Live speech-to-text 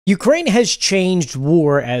Ukraine has changed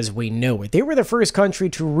war as we know it. They were the first country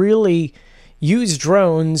to really use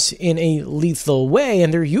drones in a lethal way,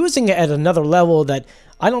 and they're using it at another level that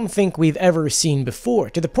I don't think we've ever seen before,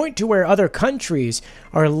 to the point to where other countries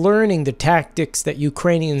are learning the tactics that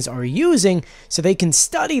Ukrainians are using so they can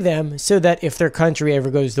study them so that if their country ever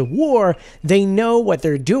goes to war, they know what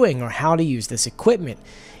they're doing or how to use this equipment.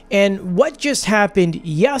 And what just happened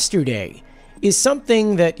yesterday is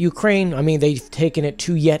something that Ukraine, they've taken it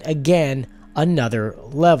to yet again another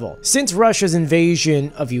level. Since Russia's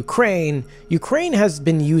invasion of Ukraine, Ukraine has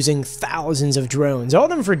been using thousands of drones, all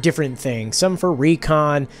of them for different things. Some for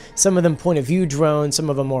recon, some of them point of view drones,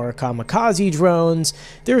 some of them are kamikaze drones.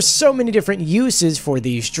 There's so many different uses for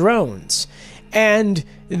these drones. And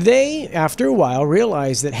they, after a while,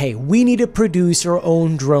 realized that, hey, we need to produce our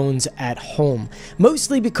own drones at home.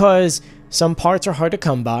 Mostly because some parts are hard to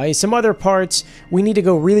come by. Some other parts, we need to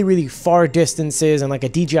go really, really far distances, and like a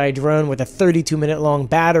DJI drone with a 32-minute long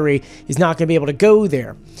battery is not going to be able to go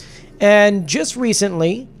there. And just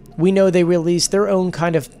recently, we know they released their own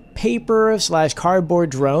kind of paper/cardboard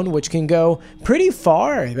drone, which can go pretty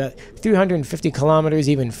far, about 350 kilometers,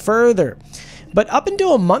 even further. But up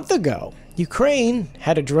until a month ago, Ukraine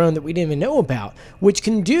had a drone that we didn't even know about, which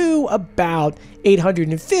can do about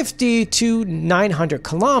 850 to 900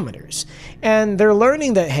 kilometers. And they're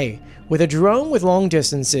learning that, hey, with a drone with long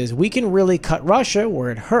distances, we can really cut Russia where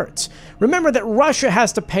it hurts. Remember that Russia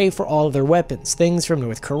has to pay for all of their weapons, things from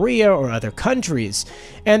North Korea or other countries.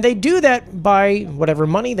 And they do that by whatever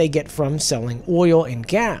money they get from selling oil and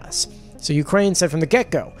gas. So Ukraine said from the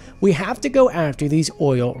get-go, we have to go after these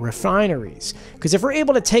oil refineries. Because if we're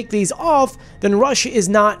able to take these off, then Russia is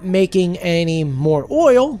not making any more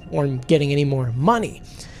oil or getting any more money.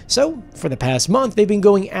 So for the past month, they've been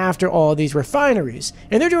going after all these refineries,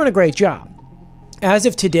 and they're doing a great job. As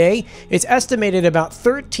of today, it's estimated about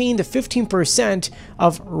 13 to 15%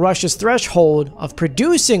 of Russia's threshold of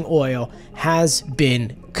producing oil has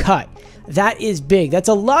been cut. That is big. That's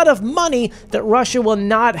a lot of money that Russia will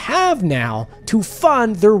not have now to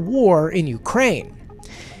fund their war in Ukraine.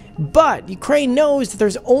 But Ukraine knows that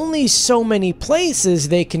there's only so many places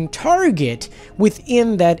they can target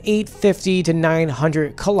within that 850 to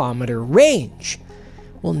 900 kilometer range.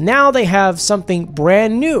 Well, now they have something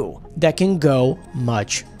brand new that can go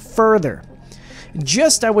much further.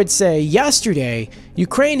 Just, I would say, yesterday,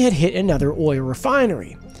 Ukraine had hit another oil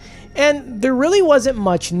refinery. And there really wasn't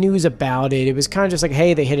much news about it. It was kind of just like,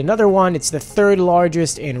 hey, they hit another one. It's the third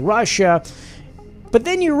largest in Russia. But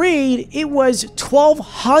then you read it was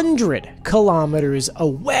 1,200 kilometers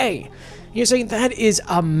away. You're saying that is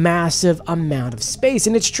a massive amount of space.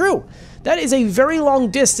 And it's true. That is a very long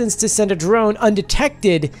distance to send a drone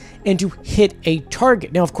undetected and to hit a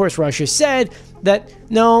target. Now, of course, Russia said that,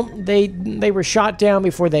 no, they were shot down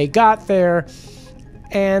before they got there.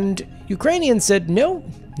 And Ukrainians said, no,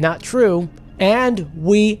 not true, and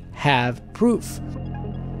we have proof.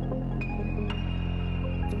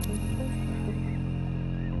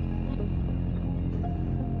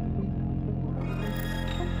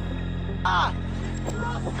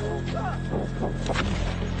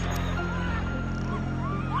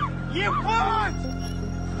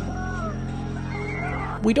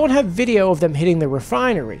 We don't have video of them hitting the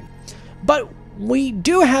refinery, but we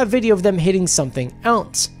do have video of them hitting something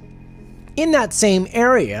else. In that same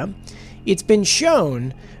area, it's been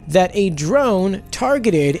shown that a drone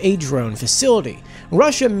targeted a drone facility.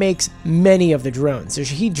 Russia makes many of the drones. The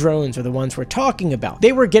Shahed drones are the ones we're talking about.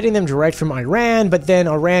 They were getting them direct from Iran, but then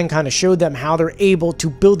Iran kind of showed them how they're able to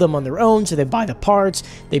build them on their own. So they buy the parts,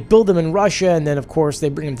 they build them in Russia, and then of course they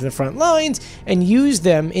bring them to the front lines and use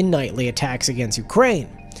them in nightly attacks against Ukraine.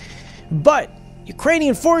 But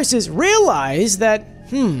Ukrainian forces realize that,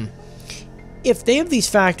 if they have these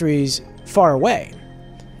factories far away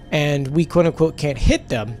and we quote-unquote can't hit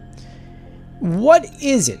them, what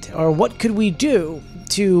is it, or what could we do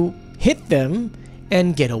to hit them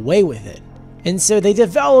and get away with it? And so they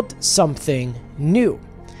developed something new.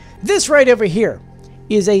 This right over here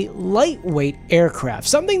is a lightweight aircraft,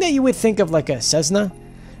 something that you would think of like a Cessna,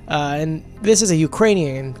 and this is a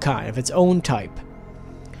Ukrainian kind of its own type.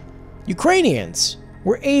 Ukrainians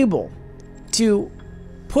were able to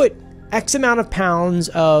put X amount of pounds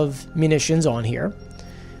of munitions on here,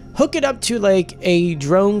 hook it up to like a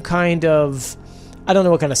drone kind of, I don't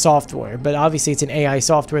know what kind of software, but obviously it's an AI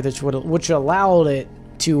software which allowed it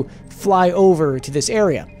to fly over to this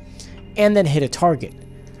area and then hit a target.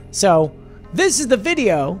 So this is the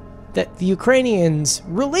video that the Ukrainians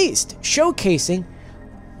released showcasing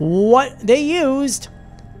what they used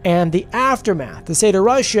and the aftermath to say to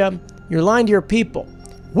Russia, you're lying to your people.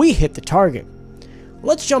 We hit the target.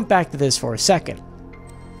 let's jump back to this for a second.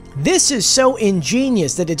 This is so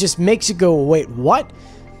ingenious that it just makes you go, wait, what?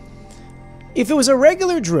 If it was a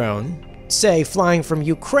regular drone, say flying from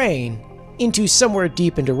Ukraine into somewhere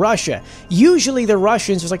deep into Russia, usually the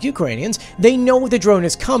Russians, just like Ukrainians, they know the drone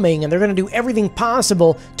is coming and they're going to do everything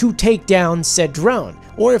possible to take down said drone.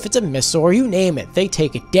 Or if it's a missile or you name it, they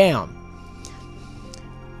take it down.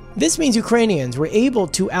 This means Ukrainians were able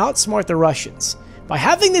to outsmart the Russians by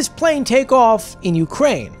having this plane take off in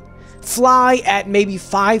Ukraine, fly at maybe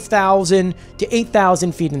 5,000 to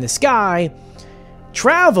 8,000 feet in the sky,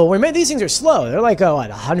 travel, remember these things are slow, they're like, at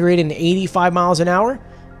 185 miles an hour,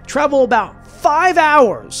 travel about 5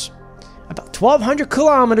 hours, about 1,200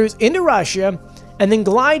 kilometers into Russia, and then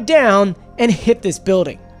glide down and hit this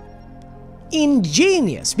building.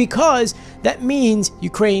 Ingenious, because that means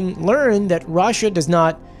Ukraine learned that Russia does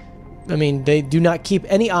not, they do not keep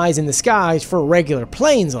any eyes in the skies for regular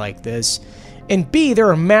planes like this, and B, there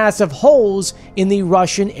are massive holes in the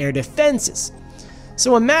Russian air defenses.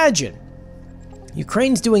 So imagine,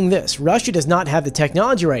 Ukraine's doing this. Russia does not have the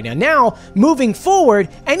technology right now. Now, moving forward,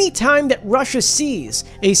 anytime that Russia sees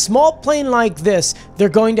a small plane like this, they're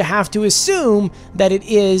going to have to assume that it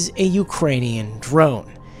is a Ukrainian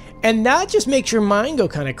drone. And that just makes your mind go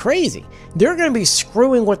kind of crazy. They're going to be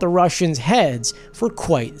screwing with the Russians' heads for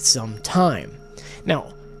quite some time.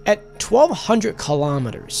 Now, at 1,200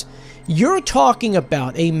 kilometers, you're talking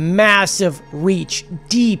about a massive reach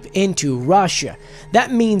deep into Russia.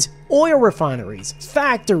 That means oil refineries,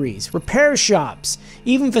 factories, repair shops,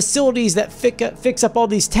 even facilities that fix up all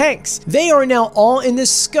these tanks. They are now all in the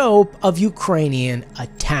scope of Ukrainian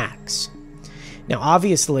attacks. Now,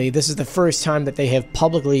 obviously, this is the first time that they have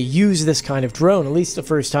publicly used this kind of drone, at least the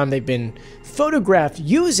first time they've been photographed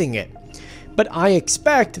using it. But I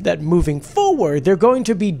expect that moving forward, they're going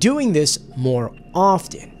to be doing this more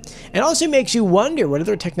often. It also makes you wonder what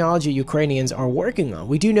other technology Ukrainians are working on.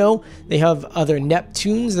 We do know they have other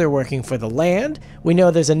Neptunes they're working for the land. We know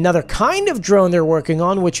there's another kind of drone they're working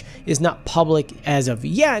on, which is not public as of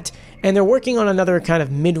yet. And they're working on another kind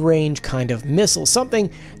of mid-range kind of missile, something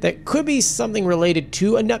that could be something related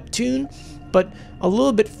to a Neptune, but a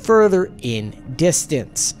little bit further in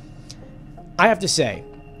distance. I have to say,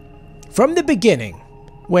 from the beginning,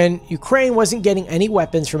 when Ukraine wasn't getting any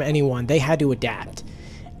weapons from anyone, they had to adapt.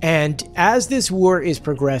 And as this war is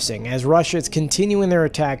progressing, as Russia is continuing their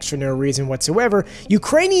attacks for no reason whatsoever,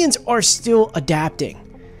 Ukrainians are still adapting.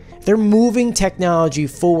 They're moving technology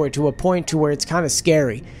forward to a point to where it's kind of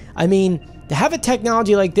scary. I mean, to have a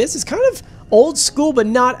technology like this is kind of old school, but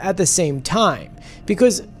not at the same time.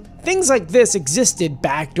 Because things like this existed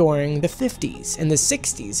back during the 50s and the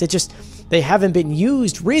 60s. They haven't been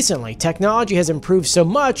used recently. Technology has improved so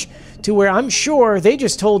much to where I'm sure they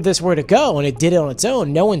just told this where to go and it did it on its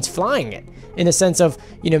own. No one's flying it. In a sense of,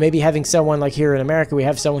 maybe having someone like here in America, we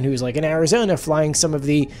have someone who's like in Arizona flying some of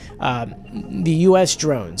the US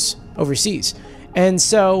drones overseas. And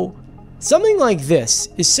so something like this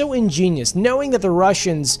is so ingenious, knowing that the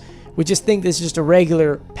Russians would just think this is just a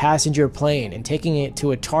regular passenger plane and taking it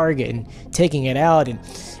to a target and taking it out, and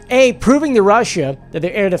A, proving to Russia that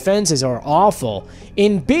their air defenses are awful,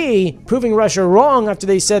 and B, proving Russia wrong after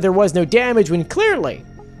they said there was no damage when clearly,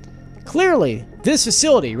 this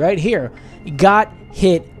facility right here got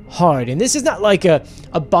hit hard. And this is not like a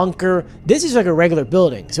bunker, this is like a regular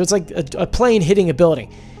building. So it's like a plane hitting a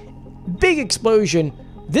building. Big explosion.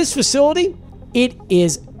 This facility, it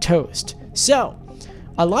is toast. So,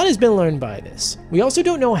 a lot has been learned by this. We also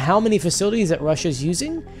don't know how many facilities that Russia is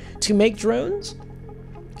using to make drones.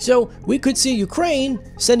 So we could see Ukraine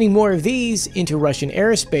sending more of these into Russian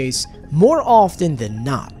airspace more often than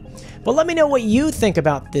not. But let me know what you think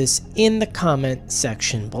about this in the comment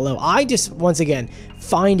section below. I just, once again,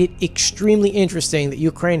 find it extremely interesting that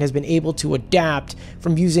Ukraine has been able to adapt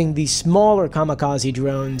from using these smaller kamikaze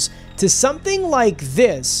drones to something like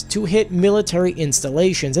this to hit military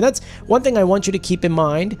installations. And that's one thing I want you to keep in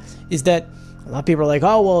mind, is that a lot of people are like,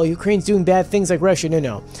 oh, well, Ukraine's doing bad things like Russia.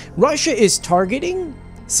 No. Russia is targeting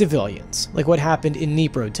civilians, like what happened in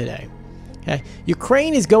Dnipro today. Okay?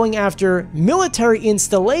 Ukraine is going after military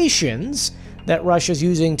installations that Russia's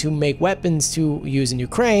using to make weapons to use in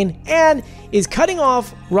Ukraine, and is cutting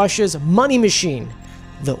off Russia's money machine,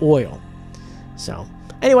 the oil. So,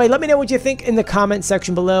 anyway, let me know what you think in the comment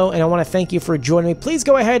section below, and I want to thank you for joining me. Please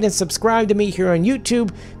go ahead and subscribe to me here on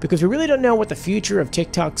YouTube, because we really don't know what the future of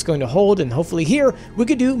TikTok's going to hold, and hopefully here we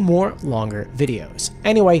could do more longer videos.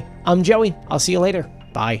 Anyway, I'm Joey. I'll see you later.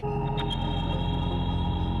 Bye.